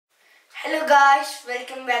Hello guys,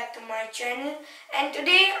 welcome back to my channel, and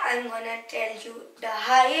today I'm gonna tell you the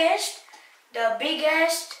highest, the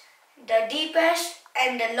biggest, the deepest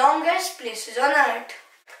and the longest places on earth.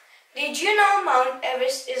 Did you know Mount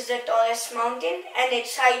Everest is the tallest mountain and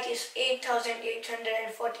its height is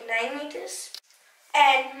 8,849 meters?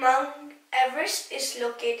 And Mount Everest is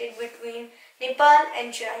located between Nepal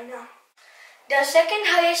and China. The second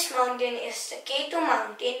highest mountain is the K2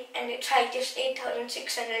 mountain and its height is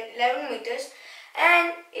 8,611 meters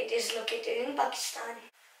and it is located in Pakistan.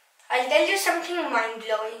 I'll tell you something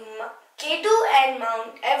mind-blowing. K2 and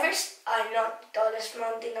Mount Everest are not the tallest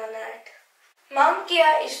mountain on earth. Mount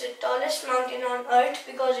Kia is the tallest mountain on earth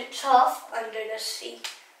because it's half under the sea.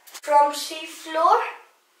 From sea floor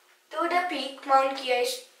to the peak, Mount Kia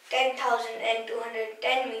is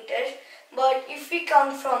 10,210 meters. But if we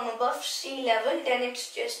count from above sea level, then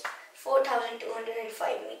it's just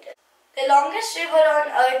 4,205 meters. The longest river on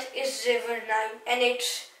earth is River Nile and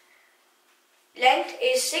its length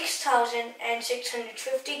is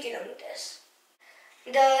 6,650 kilometers.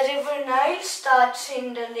 The River Nile starts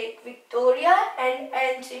in the Lake Victoria and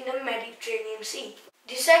ends in the Mediterranean Sea.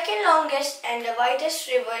 The second longest and the widest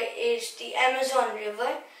river is the Amazon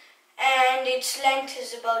River, and its length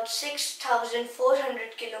is about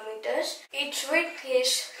 6,400 kilometers. Its width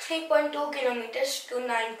is 3.2 kilometers to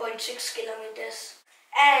 9.6 kilometers.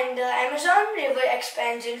 And the Amazon River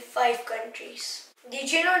expands in 5 countries.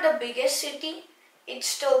 Did you know the biggest city?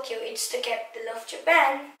 It's Tokyo. It's the capital of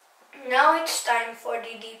Japan. Now it's time for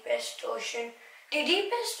the deepest ocean. The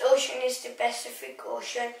deepest ocean is the Pacific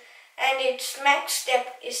Ocean and its max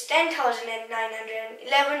depth is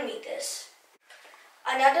 10,911 meters.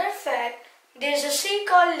 Another fact, there is a sea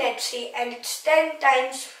called Dead Sea and it's 10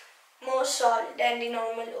 times more salt than the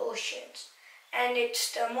normal oceans. And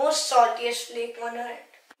it's the most saltiest lake on earth.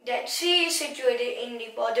 Dead Sea is situated in the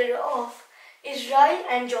border of Israel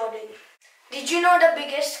and Jordan. Did you know the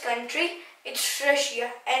biggest country? It's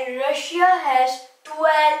Russia, and Russia has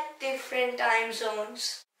 12 different time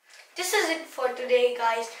zones. This is it for today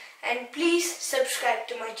guys, and please subscribe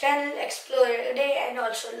to my channel Explorer Uday and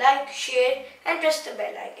also like, share and press the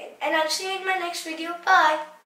bell icon. And I'll see you in my next video. Bye!